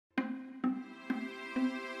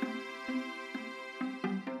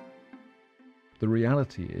The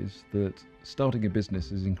reality is that starting a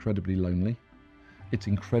business is incredibly lonely. It's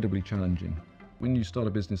incredibly challenging. When you start a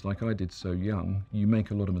business like I did so young, you make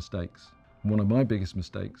a lot of mistakes. One of my biggest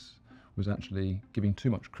mistakes was actually giving too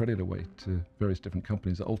much credit away to various different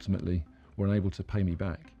companies that ultimately were unable to pay me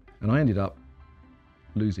back. And I ended up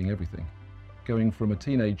losing everything. Going from a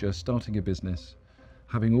teenager starting a business,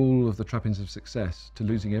 having all of the trappings of success, to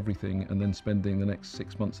losing everything and then spending the next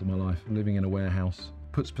 6 months of my life living in a warehouse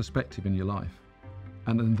puts perspective in your life.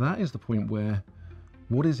 And then that is the point where,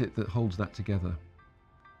 what is it that holds that together?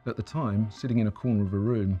 At the time, sitting in a corner of a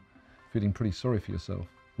room, feeling pretty sorry for yourself,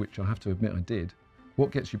 which I have to admit I did, what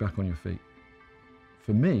gets you back on your feet?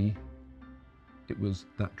 For me, it was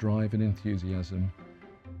that drive and enthusiasm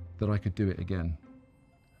that I could do it again.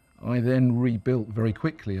 I then rebuilt very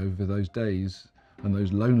quickly over those days and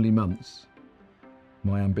those lonely months,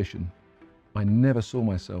 my ambition. I never saw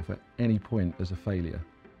myself at any point as a failure.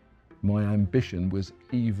 My ambition was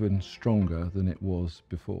even stronger than it was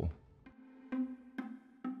before.